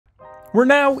We're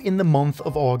now in the month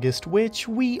of August, which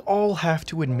we all have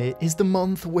to admit is the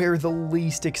month where the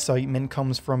least excitement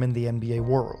comes from in the NBA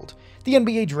world. The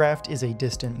NBA draft is a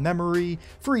distant memory,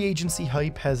 free agency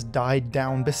hype has died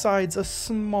down besides a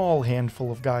small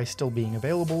handful of guys still being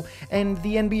available, and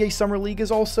the NBA Summer League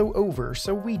is also over,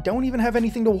 so we don't even have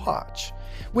anything to watch.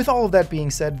 With all of that being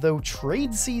said though,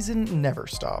 trade season never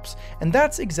stops, and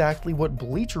that's exactly what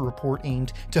Bleacher Report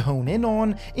aimed to hone in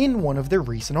on in one of their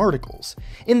recent articles.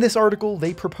 In this article,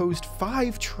 they proposed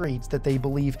 5 trades that they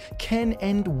believe can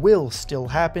and will still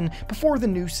happen before the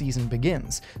new season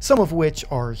begins, some of which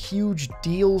are huge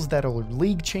deals that are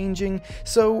league-changing,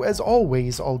 so as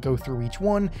always I'll go through each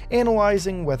one,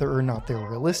 analyzing whether or not they're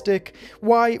realistic,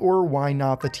 why or why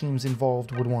not the teams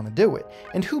involved would want to do it,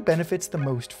 and who benefits the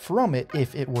most from it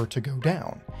if it were to go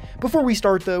down. Before we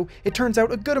start though, it turns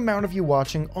out a good amount of you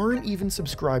watching aren't even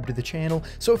subscribed to the channel,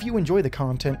 so if you enjoy the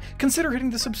content, consider hitting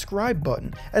the subscribe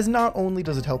button, as not only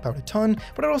does it help out a ton,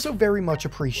 but I also very much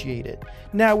appreciate it.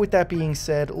 Now with that being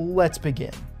said, let's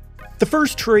begin. The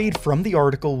first trade from the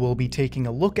article we'll be taking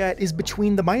a look at is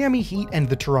between the Miami Heat and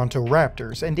the Toronto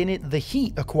Raptors, and in it the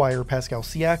Heat acquire Pascal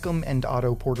Siakam and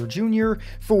Otto Porter Jr.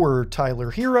 for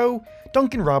Tyler Herro,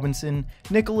 Duncan Robinson,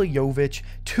 Nikola Jovic,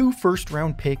 2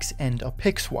 first-round picks, and a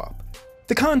pick swap.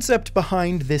 The concept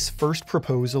behind this first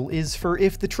proposal is for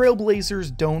if the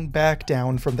Trailblazers don't back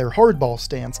down from their hardball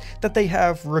stance that they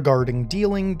have regarding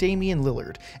dealing Damian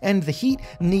Lillard, and the Heat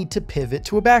need to pivot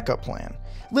to a backup plan.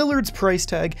 Lillard's price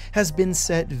tag has been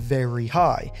set very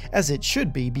high, as it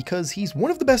should be because he's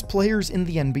one of the best players in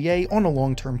the NBA on a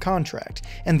long-term contract,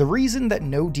 and the reason that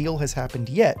no deal has happened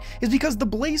yet is because the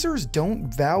Blazers don't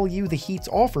value the Heat's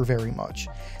offer very much.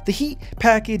 The Heat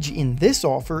package in this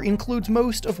offer includes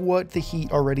most of what the Heat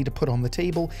are ready to put on the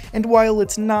table, and while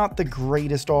it's not the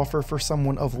greatest offer for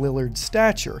someone of Lillard's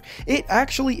stature, it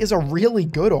actually is a really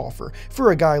good offer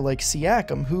for a guy like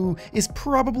Siakam, who is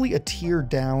probably a tier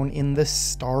down in the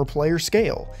star player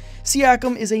scale.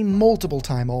 Siakam is a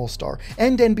multiple-time All-Star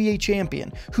and NBA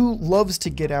champion who loves to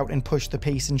get out and push the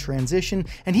pace in transition,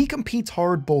 and he competes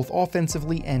hard both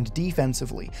offensively and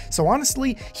defensively, so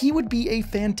honestly, he would be a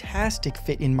fantastic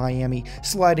fit in Miami,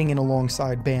 sliding in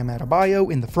alongside Bam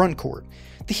Adebayo in the front court.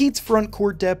 The Heat's front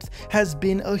court depth has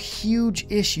been a huge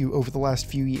issue over the last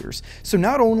few years, so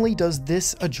not only does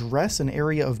this address an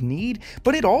area of need,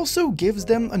 but it also gives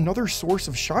them another source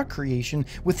of shot creation,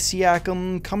 with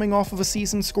Siakam coming off of a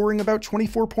season scoring about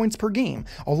 24 points per game,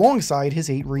 alongside his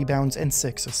 8 rebounds and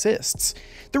 6 assists.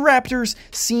 The Raptors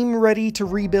seem ready to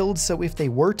rebuild, so if they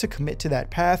were to commit to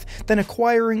that path, then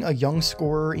acquiring a young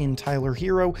scorer in Tyler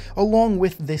Herro, along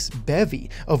with this bevy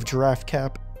of draft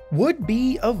cap, would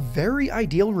be a very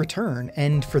ideal return,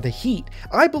 and for the Heat,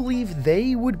 I believe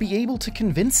they would be able to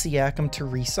convince Siakam to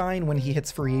re-sign when he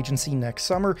hits free agency next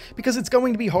summer, because it's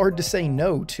going to be hard to say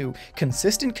no to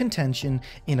consistent contention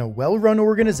in a well-run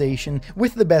organization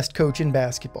with the best coach in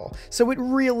basketball, so it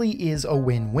really is a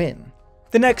win-win.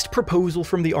 The next proposal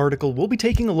from the article we'll be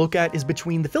taking a look at is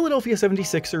between the Philadelphia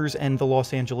 76ers and the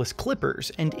Los Angeles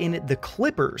Clippers, and in it the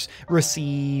Clippers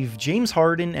receive James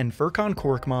Harden and Furkan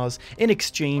Korkmaz in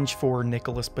exchange for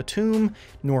Nicholas Batum,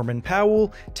 Norman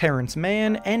Powell, Terrence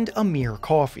Mann, and Amir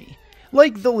Coffey.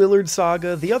 Like the Lillard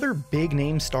saga, the other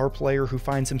big-name star player who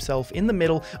finds himself in the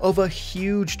middle of a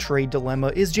huge trade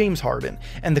dilemma is James Harden,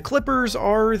 and the Clippers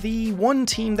are the one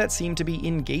team that seem to be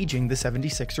engaging the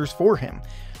 76ers for him.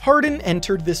 Harden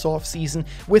entered this offseason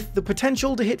with the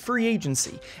potential to hit free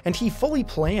agency, and he fully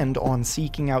planned on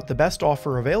seeking out the best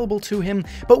offer available to him,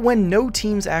 but when no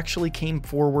teams actually came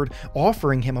forward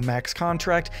offering him a max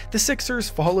contract, the Sixers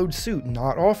followed suit,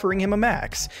 not offering him a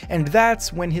max, and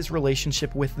that's when his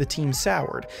relationship with the team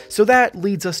soured, so that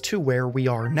leads us to where we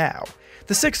are now.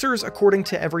 The Sixers, according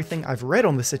to everything I've read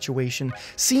on the situation,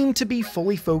 seem to be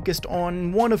fully focused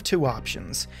on one of 2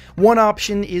 options. One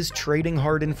option is trading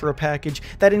Harden for a package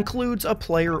that includes a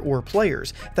player or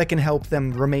players that can help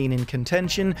them remain in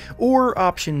contention, or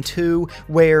option 2,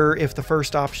 where if the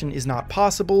first option is not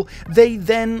possible, they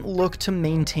then look to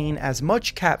maintain as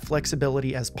much cap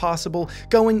flexibility as possible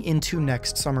going into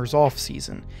next summer's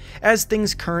offseason. As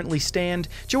things currently stand,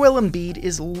 Joel Embiid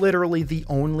is literally the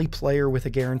only player with a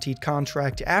guaranteed contract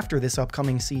after this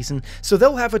upcoming season, so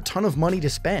they'll have a ton of money to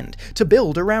spend to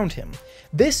build around him.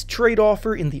 This trade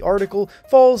offer in the article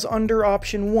falls under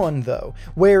option 1 though,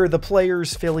 where the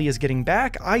players Philly is getting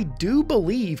back I do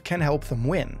believe can help them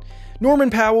win.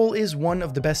 Norman Powell is one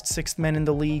of the best sixth men in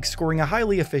the league, scoring a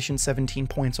highly efficient 17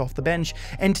 points off the bench,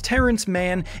 and Terrence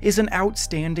Mann is an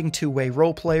outstanding two-way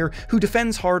role player who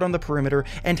defends hard on the perimeter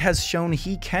and has shown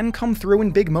he can come through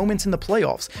in big moments in the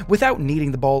playoffs without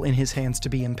needing the ball in his hands to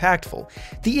be impactful.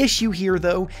 The issue here,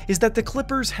 though, is that the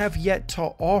Clippers have yet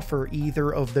to offer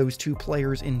either of those two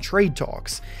players in trade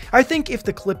talks. I think if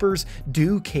the Clippers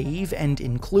do cave and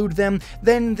include them,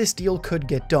 then this deal could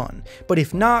get done, but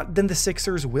if not, then the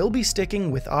Sixers will be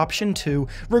sticking with option 2,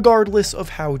 regardless of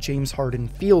how James Harden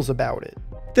feels about it.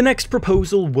 The next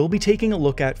proposal we'll be taking a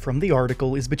look at from the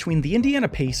article is between the Indiana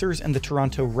Pacers and the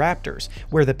Toronto Raptors,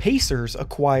 where the Pacers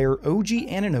acquire OG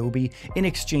Anunoby in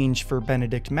exchange for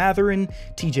Benedict Mathurin,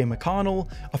 TJ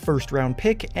McConnell, a first-round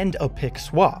pick, and a pick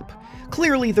swap.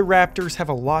 Clearly, the Raptors have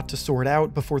a lot to sort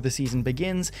out before the season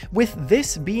begins, with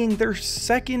this being their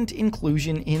second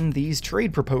inclusion in these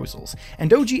trade proposals,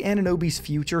 and OG Anunoby's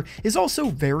future is also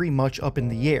very much up in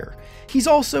the air. He's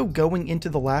also going into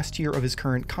the last year of his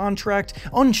current contract,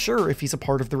 unsure if he's a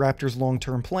part of the Raptors'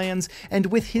 long-term plans, and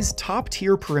with his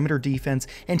top-tier perimeter defense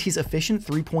and his efficient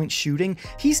three-point shooting,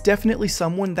 he's definitely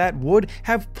someone that would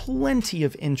have plenty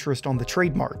of interest on the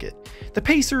trade market. The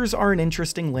Pacers are an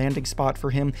interesting landing spot for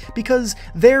him because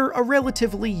they're a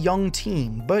relatively young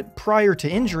team, but prior to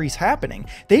injuries happening,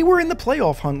 they were in the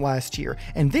playoff hunt last year,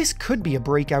 and this could be a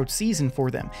breakout season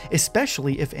for them,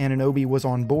 especially if Anunoby was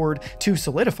on board to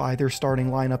solidify their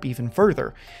starting lineup even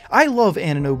further. I love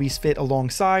Anunoby's fit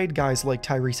alongside guys like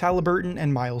Tyrese Halliburton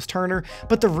and Miles Turner,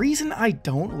 but the reason I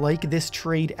don't like this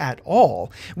trade at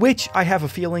all, which I have a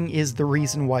feeling is the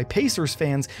reason why Pacers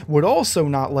fans would also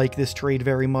not like this trade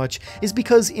very much, is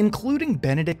because including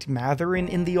Benedict Mathurin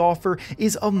in the offer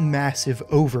is a massive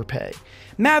overpay.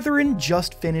 Mathurin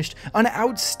just finished an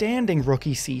outstanding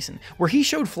rookie season, where he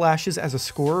showed flashes as a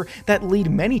scorer that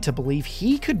lead many to believe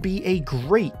he could be a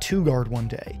great two-guard one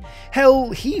day.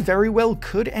 Hell, he very well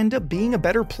could end up being a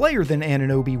better player than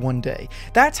Anunoby one day.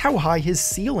 That's how high his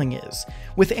ceiling is.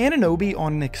 With Anunoby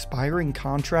on an expiring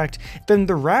contract, then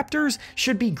the Raptors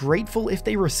should be grateful if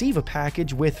they receive a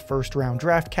package with first-round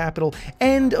draft capital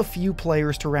and a few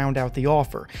players to round out the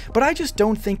offer, but I just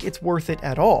don't think it's worth it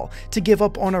at all to give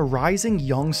up on a rising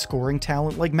young scoring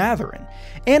talent like Mathurin.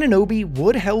 Anunoby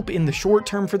would help in the short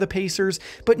term for the Pacers,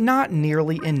 but not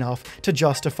nearly enough to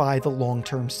justify the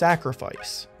long-term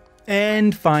sacrifice.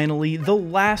 And finally, the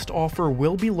last offer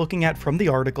we'll be looking at from the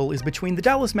article is between the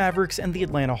Dallas Mavericks and the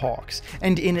Atlanta Hawks,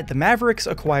 and in it the Mavericks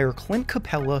acquire Clint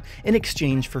Capella in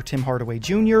exchange for Tim Hardaway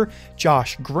Jr.,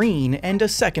 Josh Green, and a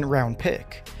second-round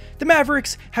pick. The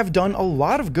Mavericks have done a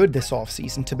lot of good this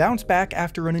offseason to bounce back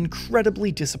after an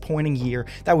incredibly disappointing year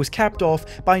that was capped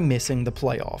off by missing the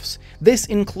playoffs. This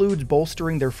includes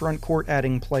bolstering their front court,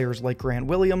 adding players like Grant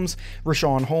Williams,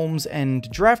 Rashawn Holmes, and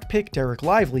draft pick Derek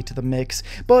Lively to the mix,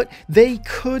 but they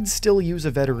could still use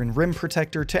a veteran rim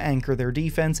protector to anchor their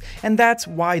defense, and that's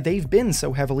why they've been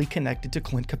so heavily connected to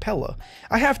Clint Capella.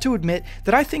 I have to admit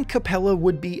that I think Capella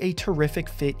would be a terrific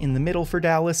fit in the middle for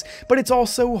Dallas, but it's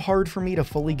also hard for me to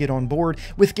fully get on board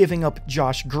with giving up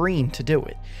Josh Green to do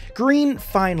it. Green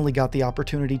finally got the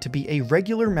opportunity to be a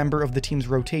regular member of the team's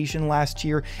rotation last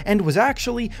year and was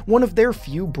actually one of their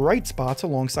few bright spots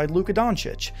alongside Luka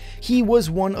Doncic. He was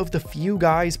one of the few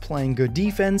guys playing good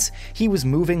defense, he was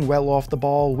moving well off the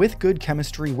ball with good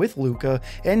chemistry with Luka,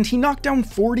 and he knocked down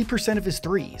 40% of his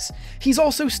threes. He's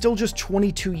also still just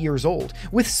 22 years old,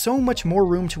 with so much more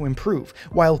room to improve,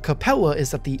 while Capella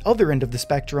is at the other end of the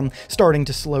spectrum, starting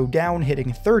to slow down,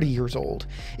 hitting 30 years old.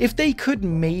 If they could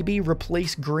maybe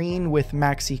replace Green with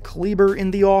Maxi Kleber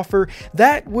in the offer,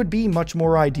 that would be much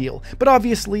more ideal, but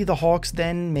obviously the Hawks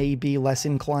then may be less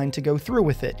inclined to go through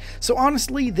with it. So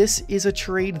honestly, this is a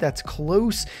trade that's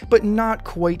close, but not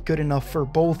quite good enough for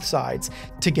both sides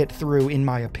to get through, in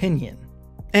my opinion.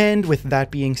 And with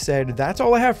that being said, that's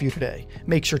all I have for you today.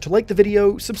 Make sure to like the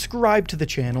video, subscribe to the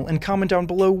channel, and comment down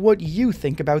below what you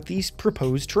think about these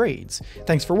proposed trades.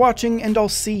 Thanks for watching, and I'll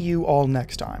see you all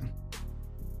next time.